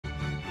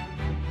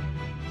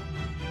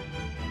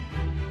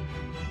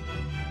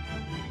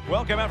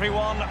Welcome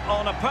everyone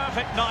on a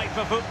perfect night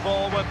for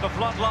football with the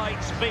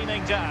floodlights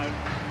beaming down.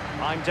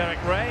 I'm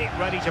Derek Ray,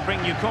 ready to bring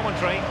you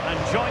commentary,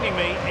 and joining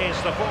me is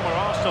the former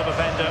Arsenal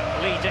defender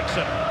Lee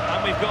Dixon.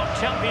 And we've got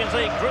Champions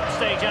League group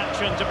stage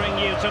action to bring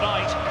you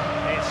tonight.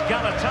 It's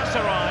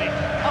Galatasaray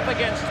up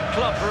against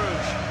Club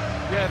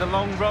Brugge. Yeah, the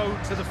long road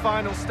to the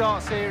final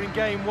starts here in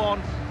game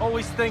one.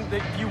 Always think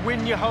that if you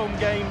win your home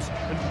games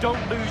and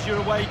don't lose your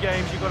away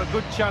games, you've got a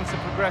good chance of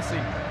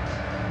progressing.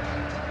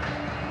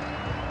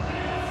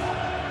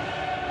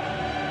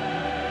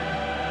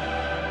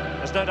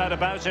 There's no doubt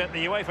about it,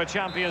 the UEFA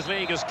Champions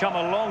League has come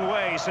a long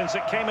way since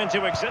it came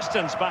into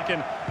existence back in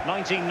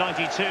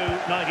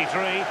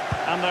 1992-93,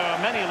 and there are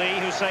many, Lee,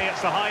 who say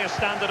it's the highest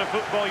standard of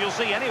football you'll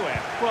see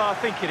anywhere. Well, I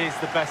think it is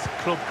the best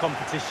club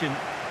competition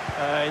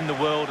in the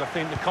world. I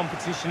think the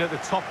competition at the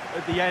top,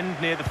 at the end,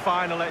 near the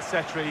final,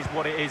 etc. is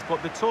what it is,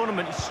 but the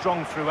tournament is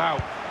strong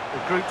throughout. The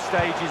group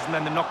stages and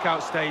then the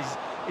knockout stages,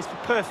 it's the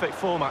perfect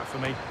format for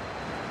me.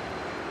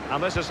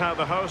 And this is how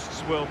the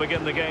hosts will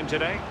begin the game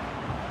today.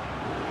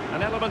 An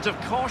element of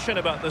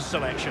caution about this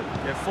selection.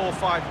 Yeah,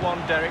 4-5-1,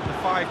 Derek. The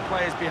 5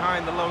 players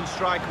behind the lone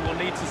striker will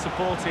need to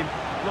support him.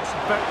 And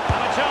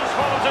a chance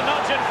for them to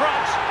nudge in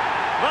front.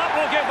 That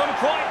will give them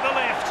quite the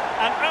lift.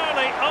 An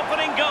early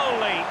opening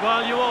goal lead.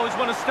 Well, you always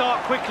want to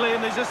start quickly,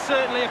 and there's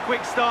certainly a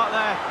quick start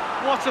there.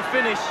 What a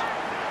finish.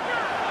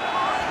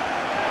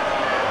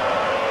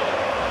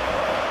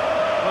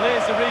 Well,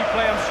 here's the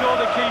replay. I'm sure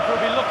the keeper will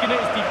be looking at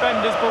his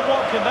defenders, but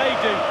what can they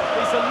do?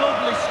 It's a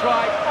lovely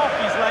strike off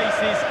his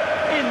laces,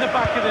 in the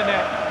back of the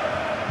net.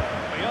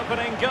 The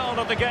opening goal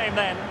of the game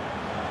then.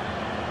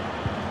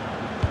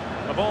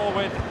 The ball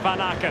with Van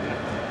Aken.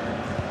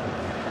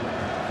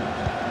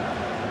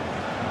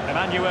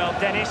 Emmanuel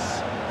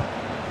Dennis.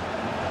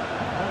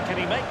 Can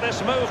he make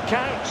this move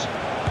count?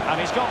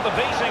 And he's got the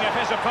beating of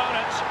his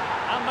opponent.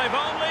 And they've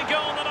only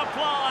gone and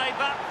applied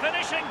that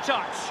finishing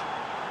touch.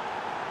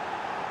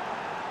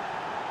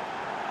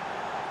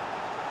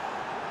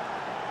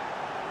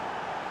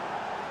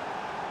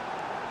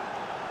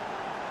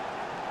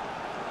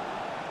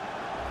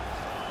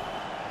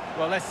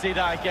 Well, let's see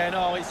that again.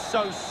 Oh, it's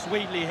so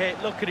sweetly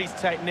hit. Look at his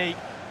technique.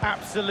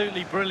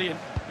 Absolutely brilliant.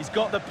 He's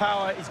got the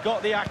power, he's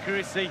got the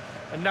accuracy,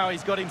 and now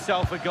he's got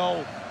himself a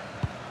goal.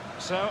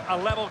 So, a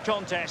level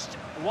contest.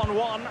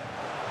 1-1.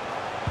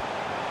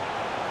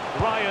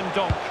 Ryan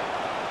Donk.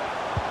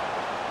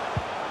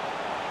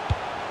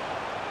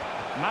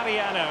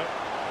 Mariano.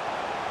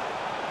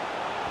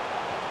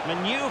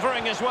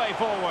 Manoeuvring his way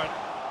forward.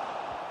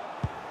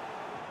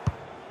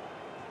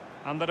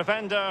 And the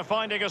defender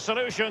finding a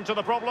solution to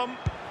the problem.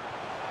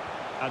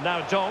 And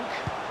now Donk.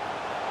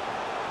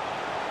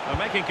 They're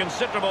making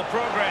considerable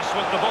progress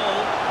with the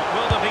ball.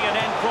 Will there be an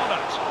end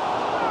product?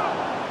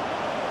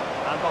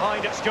 And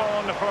behind it's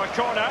gone for a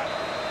corner.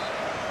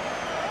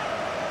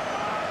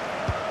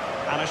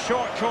 And a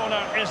short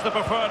corner is the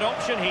preferred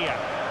option here.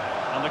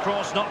 And the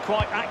cross not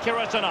quite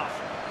accurate enough.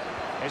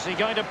 Is he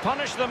going to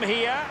punish them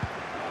here?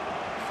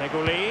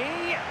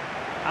 Feghouli.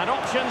 And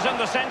options in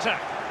the centre.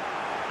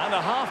 And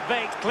a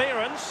half-baked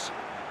clearance.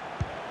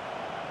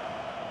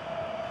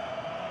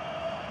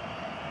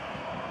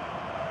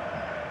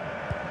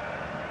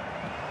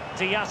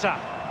 Diatta.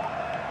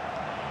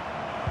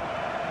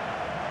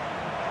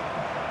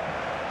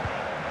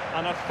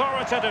 An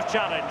authoritative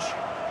challenge.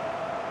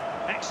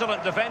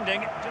 Excellent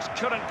defending, just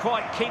couldn't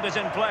quite keep it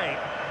in play.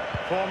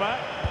 Former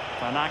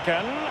Van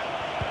Aken.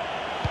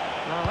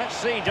 Well, let's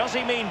see, does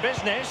he mean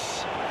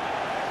business?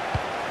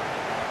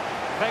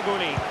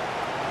 Feghouli.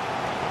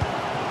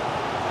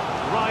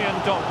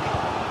 Ryan Donk.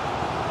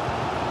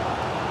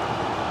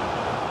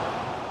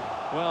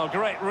 Well,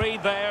 great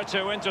read there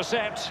to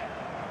intercept.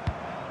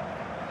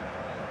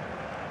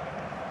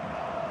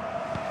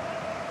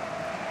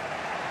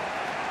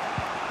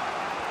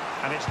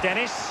 And it's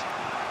Dennis.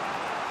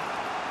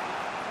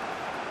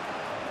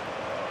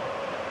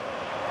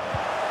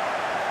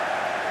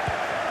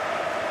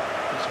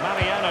 It's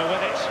Mariano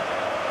with it.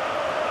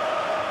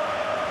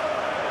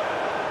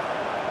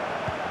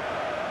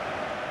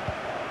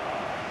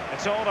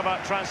 It's all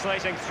about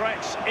translating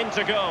threats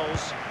into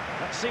goals.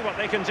 Let's see what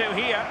they can do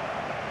here.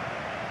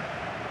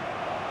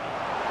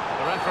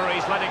 The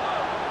referee's letting...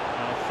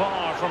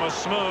 far from a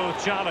smooth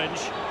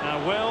challenge. Now,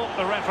 will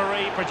the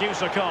referee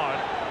produce a card?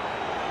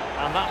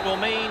 And that will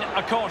mean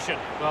a caution.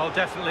 Well,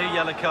 definitely a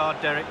yellow card,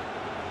 Derek.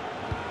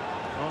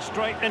 Well,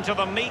 straight into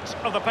the meat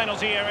of the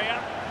penalty area.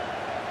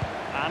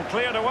 And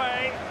cleared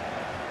away.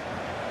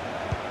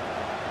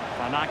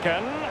 Van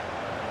Aken.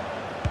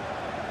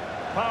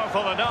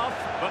 Powerful enough,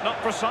 but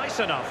not precise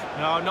enough.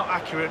 No, not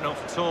accurate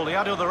enough at all. He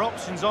had other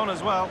options on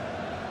as well.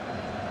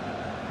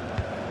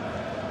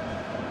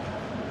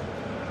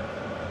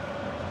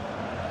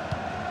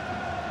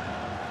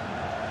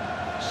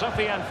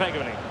 Sofiane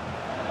Feghouli.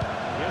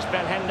 Here's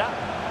Belhanda.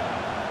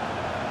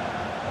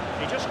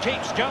 He just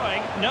keeps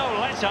going. No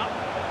let-up.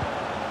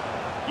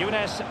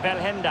 Younes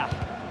Belhanda.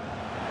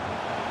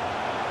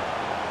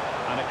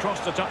 And across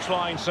the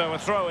touchline, so a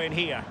throw in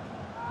here.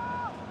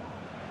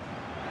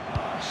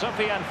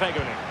 Sofiane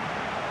Feghouli.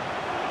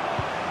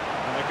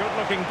 And a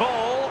good-looking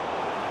ball.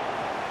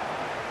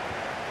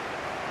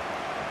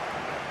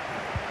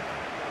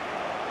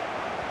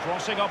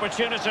 Crossing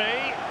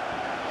opportunity.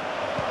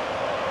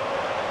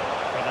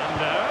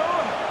 Fernando.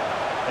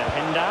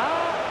 Belinda.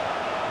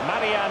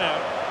 Mariano.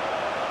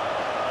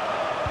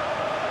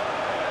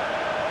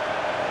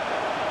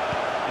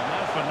 And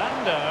now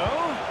Fernando.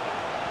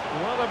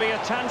 Will there be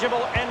a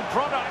tangible end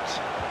product?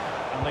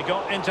 And they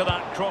got into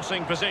that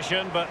crossing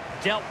position, but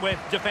dealt with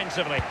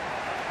defensively.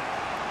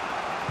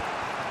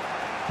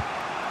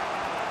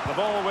 The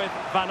ball with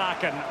Van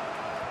Aken.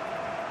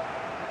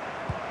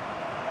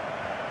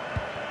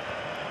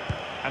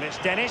 And it's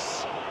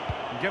Dennis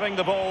giving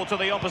the ball to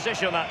the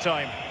opposition that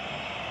time.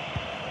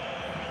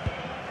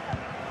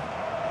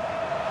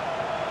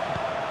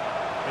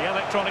 The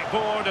electronic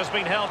board has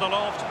been held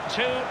aloft.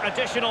 2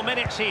 additional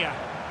minutes here.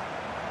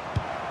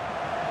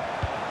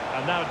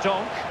 And now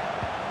Donk.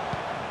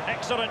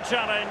 Excellent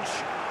challenge.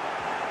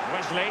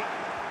 Wesley.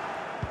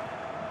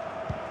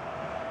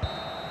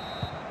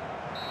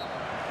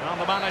 Well,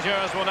 the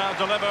managers will now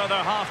deliver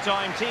their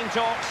half-time team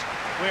talks.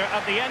 We're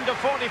at the end of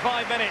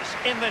 45 minutes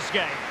in this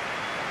game.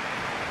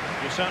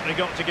 You've certainly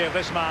got to give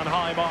this man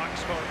high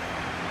marks for...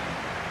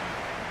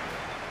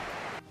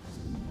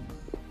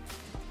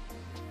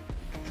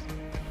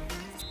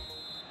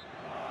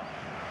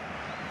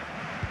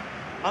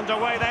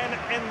 Underway then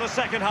in the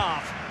second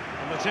half.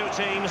 And the two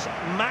teams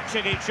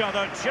matching each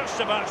other just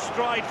about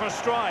stride for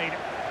stride.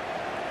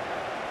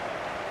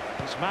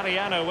 It's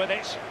Mariano with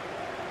it.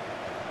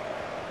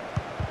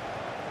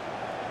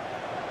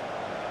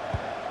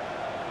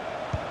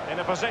 In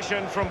a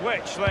position from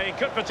which they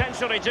could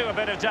potentially do a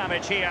bit of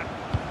damage here.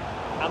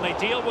 And they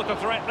deal with the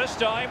threat this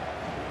time.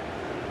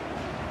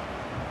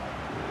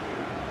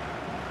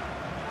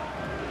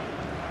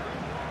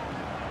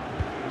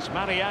 It's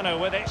Mariano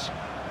with it.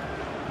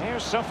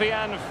 Here's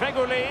Sofiane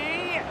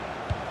Feghouli.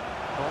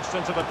 Crossed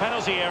into the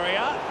penalty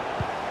area.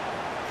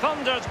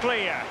 Thundered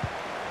clear.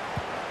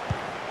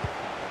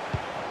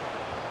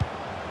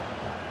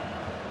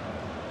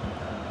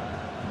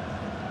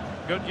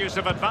 Good use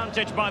of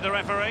advantage by the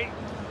referee.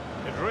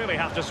 You'd really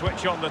have to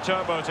switch on the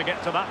turbo to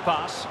get to that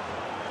pass.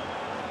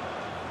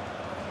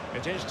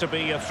 It is to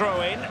be a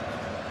throw-in.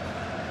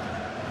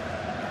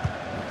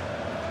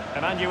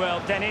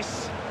 Emmanuel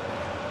Dennis.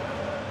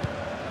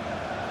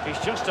 He's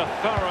just a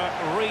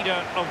thorough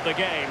reader of the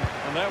game,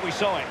 and there we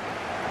saw it.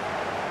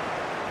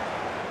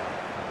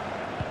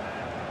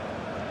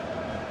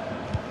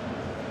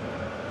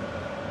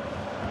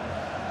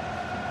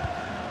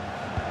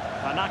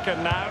 Van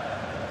Aken now.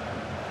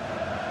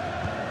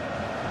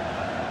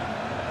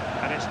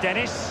 And it's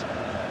Dennis.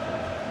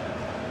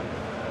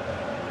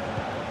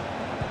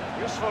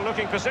 Useful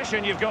looking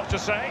position, you've got to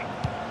say.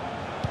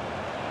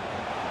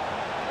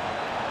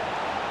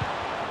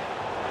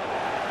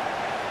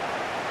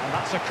 And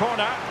that's a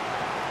corner.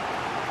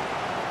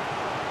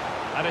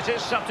 And it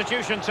is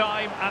substitution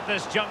time at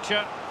this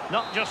juncture,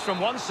 not just from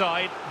one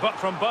side, but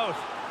from both.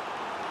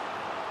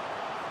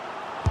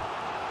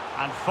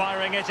 And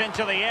firing it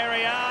into the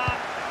area.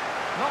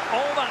 Not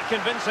all that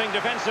convincing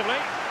defensively.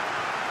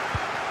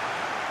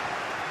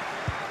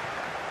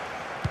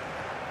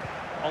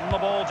 On the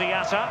ball,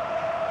 Diatta.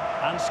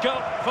 And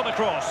scope for the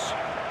cross.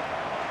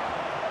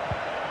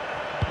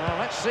 Well,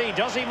 let's see,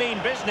 does he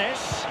mean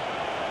business?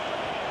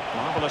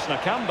 Marvellous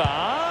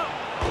Nakamba.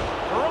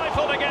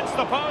 Rifled against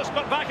the post,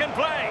 but back in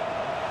play.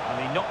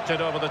 And he knocked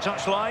it over the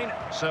touchline,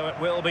 so it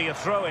will be a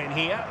throw-in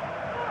here.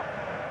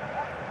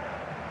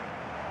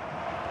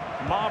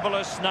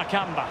 Marvellous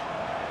Nakamba.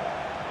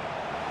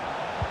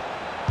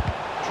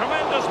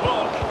 Tremendous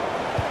block.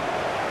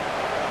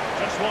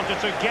 Just wanted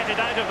to get it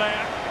out of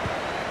there.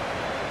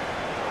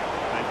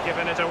 And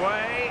given it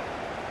away.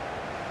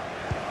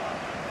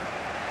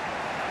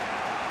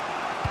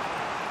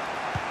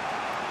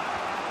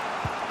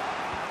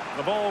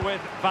 The ball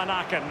with Van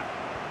Aken.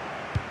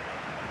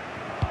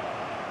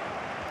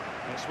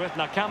 It's with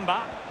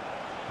Nakamba.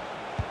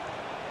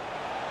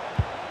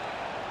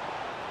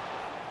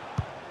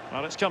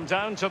 Well, it's come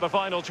down to the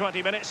final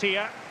 20 minutes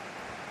here.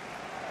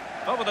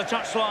 Over the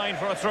touchline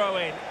for a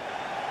throw-in.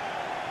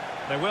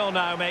 They will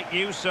now make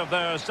use of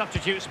their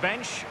substitutes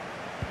bench.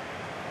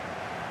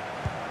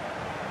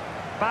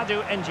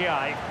 Badu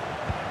Ndiaye.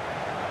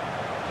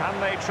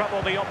 Can they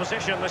trouble the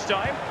opposition this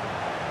time?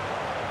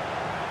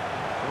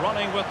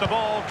 Running with the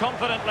ball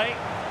confidently.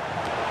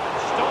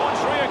 Staunch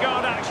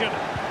rearguard action.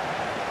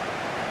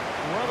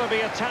 Will there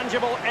be a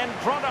tangible end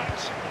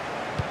product?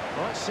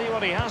 Let's see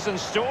what he has in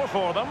store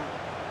for them.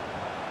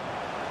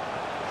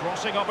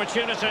 Crossing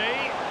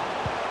opportunity.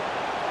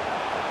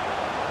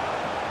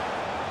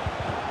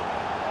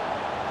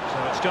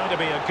 So it's going to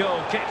be a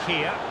goal kick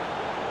here.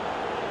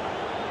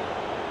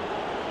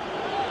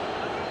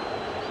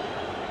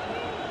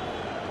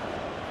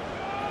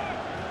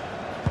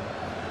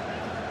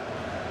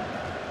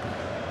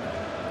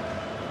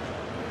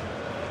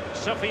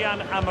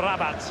 Sofiane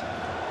Amrabat.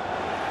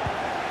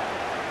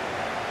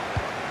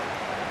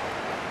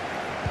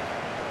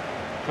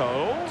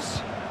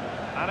 Coles.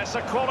 And it's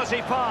a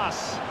quality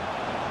pass.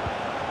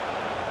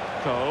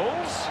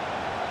 Coles.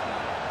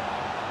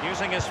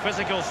 Using his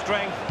physical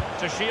strength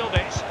to shield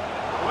it.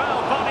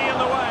 Well, body in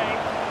the way.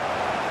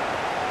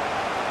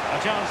 A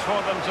chance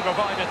for them to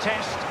provide a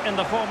test in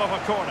the form of a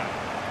corner.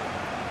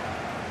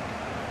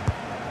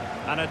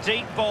 And a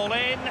deep ball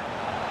in.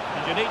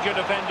 And you need your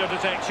defender to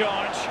take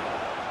charge.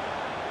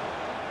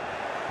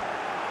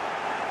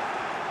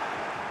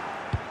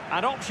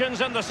 And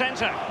options in the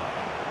centre.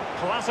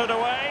 Clattered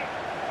away.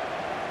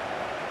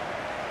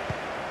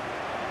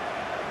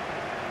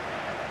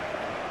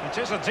 It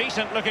is a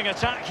decent-looking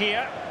attack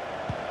here.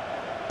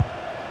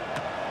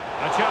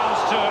 A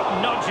chance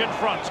to nudge in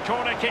front.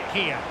 Corner kick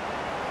here.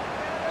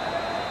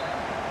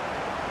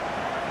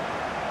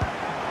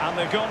 And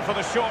they've gone for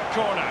the short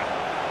corner.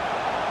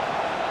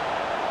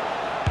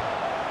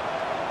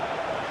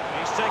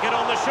 He's taken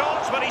on the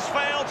shots, but he's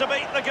failed to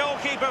beat the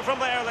goalkeeper from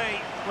there, Lee.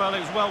 Well,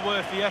 it was well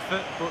worth the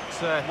effort,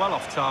 but well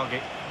off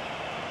target.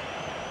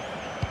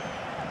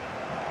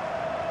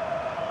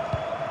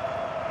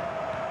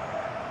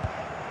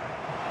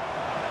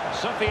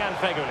 Sofiane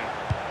Feghouli.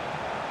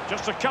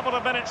 Just a couple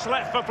of minutes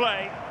left for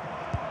play.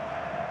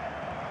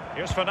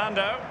 Here's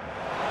Fernando.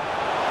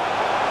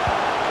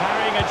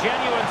 Carrying a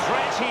genuine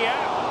threat here.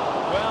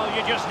 Well,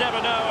 you just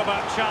never know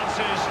about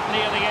chances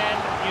near the end.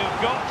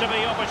 You've got to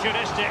be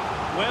opportunistic.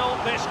 Will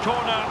this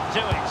corner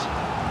do it?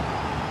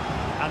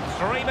 And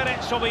 3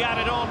 minutes will be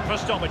added on for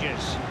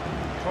stoppages.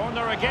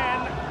 Corner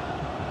again.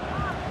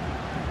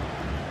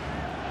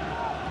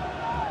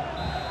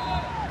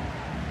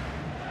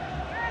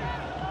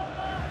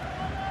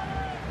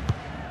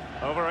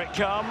 Over it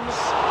comes.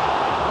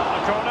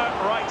 The corner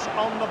right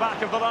on the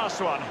back of the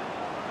last one.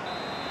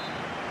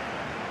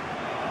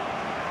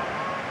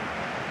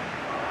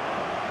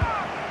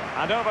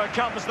 And over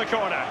comes the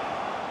corner.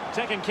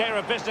 Taking care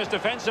of business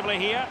defensively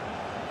here.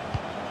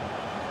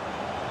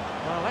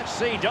 Well, let's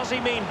see. Does he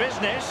mean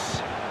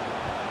business?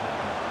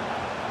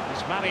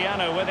 It's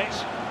Mariano with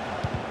it.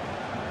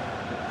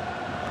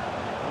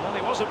 Well,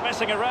 he wasn't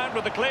messing around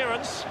with the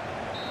clearance.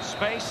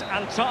 Space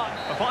and time.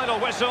 The final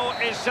whistle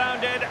is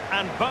sounded,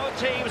 and both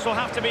teams will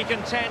have to be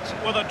content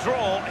with a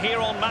draw here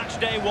on match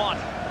day 1.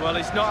 Well,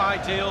 it's not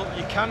ideal.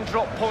 You can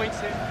drop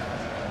points in.